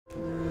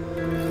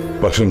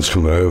Başım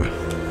çıxmır.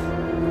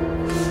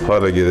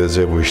 Hara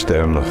gedəcək bu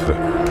işlərin axırı?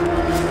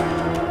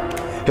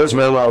 Heç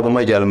mənim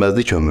ağlıma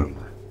gəlməzdi ki, ömrüm.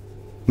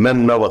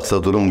 Mən nə vaxtsa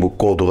durum bu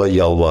qoduğa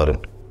yalvarım.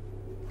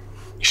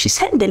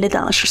 Sən də elə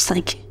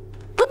danışırsan ki,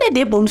 bu nə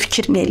deyə bunun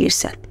fikrini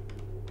eləyirsən?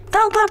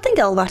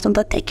 Yalvardın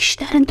da tək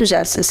işlərin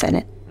düzəlsin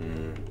sənin.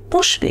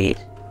 Boş ver.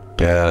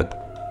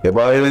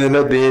 Bayılın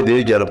elə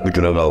deyə gəlib bu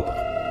günə qaldı.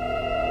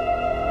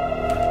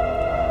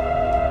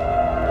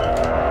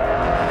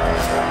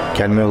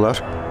 Gəlmək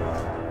olar?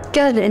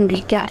 Gəl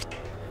Emil, gəl.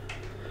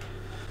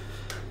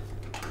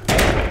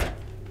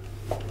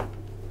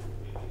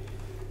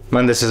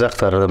 Mən də sizə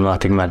axtarırdım,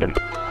 Natiq müəllim.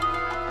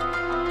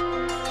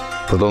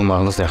 Burada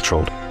olmağınız yaxşı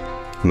oldu.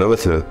 Nə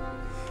məsələ?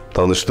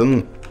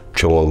 Danışdın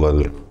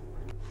Kemal'la?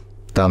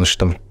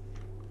 Danışdım.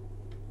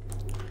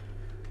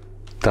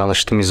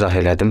 İzah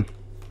elədim.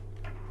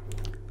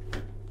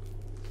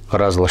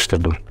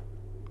 Razılaşdırdım.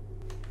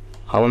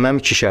 Amma mənim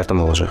 2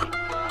 şərtim olacaq.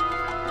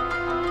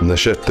 Nə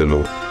şərtdir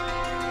o?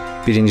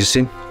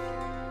 Birincisi,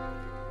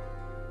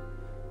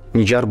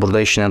 Nigar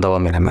burada işinə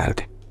davam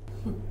eləməlidir.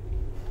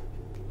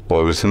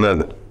 O birisi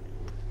nədir?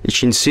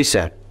 İkincisi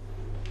isə,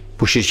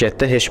 bu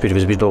şirkətdə heç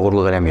birimiz bir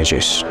doğruluq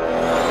eləməyəcəyiz.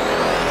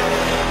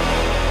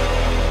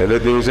 Elə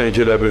deyirsən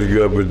ki, elə bir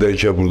güya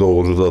birdəykə burada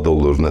oğurluda da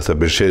olur, nəsə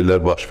bir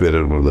şeylər baş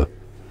verir burada.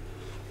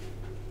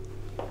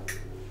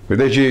 Bir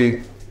də ki,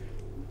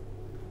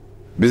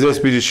 biz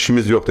heç bir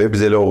işimiz yoxdur,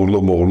 biz elə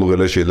oğurluq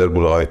elə şeylər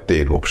bura aid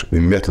deyil.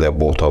 Ümumiyyətlə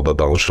bu otaqda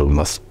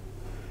danışılmaz.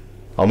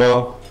 Amma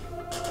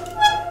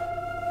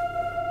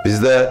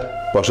bizdə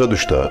başa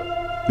düşdü,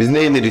 biz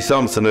nə inirik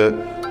hamısını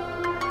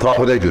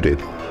Tahirə görə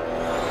edik.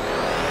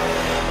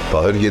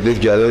 Tahir gedir,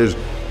 gəlir,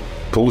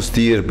 pul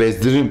istəyir,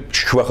 bezdirir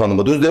Şükvə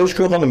xanımı. Düz deyir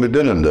Şükvə xanım bir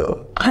dönəndə.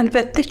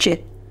 Əlbəttə ki.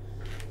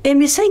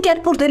 Emil, sən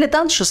gəl burada elə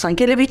danışırsan,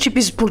 gələ ki,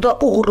 biz burada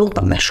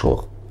oğurluqla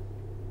məşğuluq.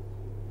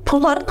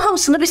 Pulların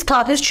hamısını biz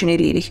Tahir üçün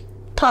eləyirik.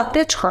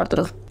 Tahirə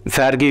çıxardırıq.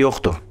 Fərqi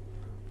yoxdur.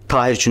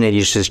 Tahir üçün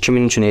eləyirsiniz,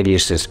 kimin üçün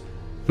eləyirsiniz?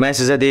 Mən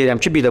sizə deyirəm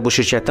ki, bir də bu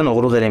şirkətdən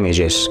oğurluq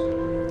eləməyəcəksiniz.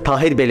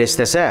 Tahir belə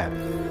istəsə,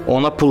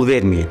 ona pul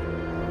verməyin.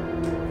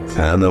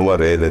 Nə var,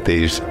 elə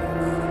deyirsən.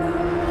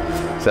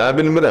 Sən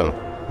bilmirəm,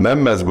 mən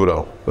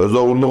məzburam. Öz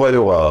oğurluğa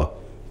yox,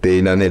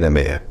 deyiləni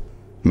eləməyə.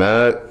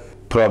 Mənə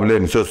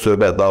problem, söz,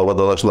 söhbət, dava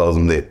dalaş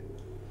lazım deyil.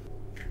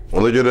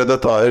 Ona görə də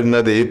Tahir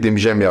nə deyib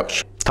demişəm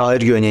yaxşı.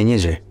 Tahir göy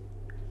neynəyəcək?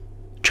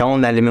 Kemal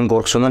müəllimin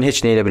qorxusundan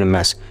heç nə elə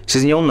bilməz.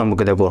 Siz niyə ondan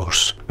bu qədər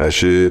qorxursunuz?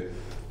 Əşi,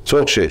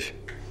 çox şey.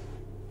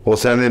 O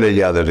sən elə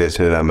gəlir, heç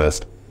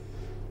eləməz.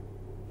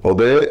 O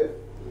da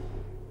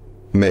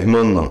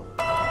mehmanla.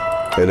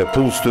 Elə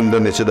pul üstündə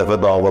neçə dəfə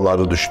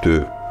davaları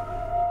düşdü.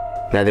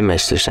 Nə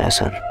demək istəyirsən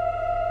sən?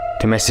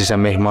 Demək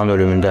istəyirsən mehman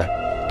ölümündə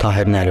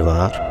Tahirin əli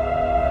var?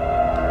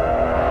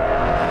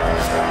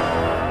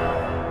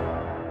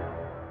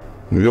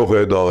 Yox,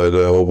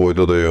 elə, o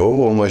boyda da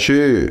yox. Olma ki,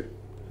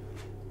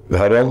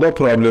 hər halda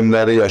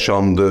problemləri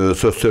yaşandı,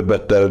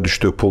 söz-söhbətləri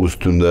düşdü pul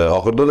üstündə.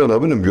 Axırda da nə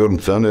bilim,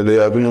 görmüsən,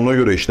 elə yəqin ona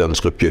görə işdən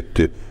çıxıb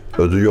getdi.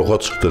 Özü yoxa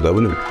çıxdı, nə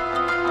bilim.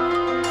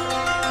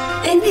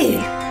 Emil,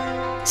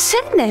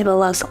 sən nə ilə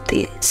lazım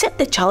deyil? Sən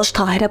də çalış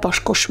Tahirə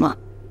baş qoşma.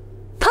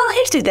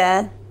 Tahirdir də.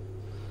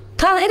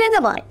 Tahirə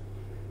nə var?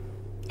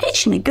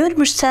 Heç nə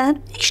görmürsən,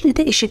 heç nə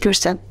də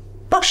eşidirsən.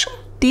 Başın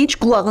dinc,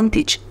 qulağın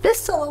dinc. Və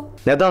sağ ol.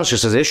 Nə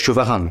danışırsınız,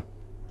 Şükvə xanım?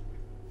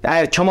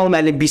 Əgər Kemal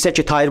müəllim bilsə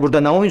ki, Tahir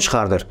burada nə oyun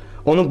çıxardır,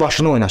 onun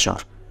başını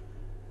oynaşar.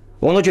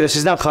 Ona görə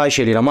sizdən xahiş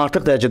edirəm,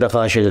 artıq dərəcədə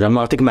xahiş edirəm,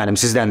 artıq mənim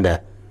sizdən də.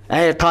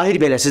 Əgər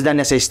Tahir belə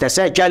sizdən nəsə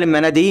istəsə, gəlin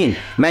mənə deyin,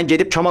 mən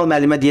gedib Kemal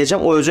müəllimə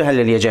deyəcəm, o özü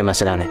həll eləyəcək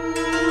məsələni.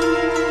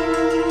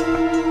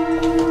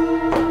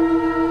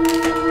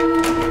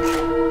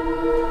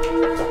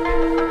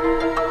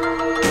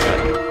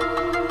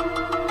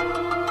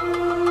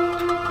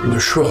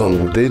 Şu an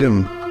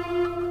deyirəm,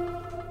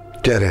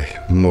 gərək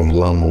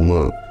Nurlan onu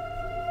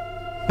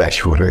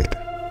bək vuraydı.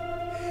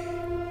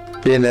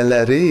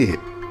 Belələri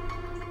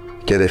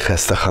gərək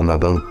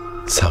xəstəxanadan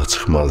sağ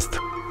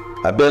çıxmazdı.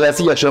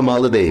 Beləsi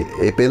yaşamalı deyil,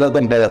 belə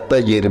adam həyatda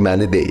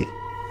yeriməli deyil.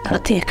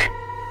 Ratik,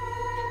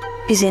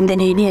 biz indi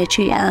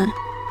neyniyəcəyik, hə?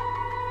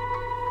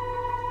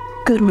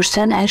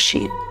 Görmürsən hər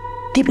şeyin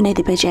dibinə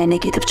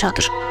dibəcəyinə gedib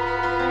çatır.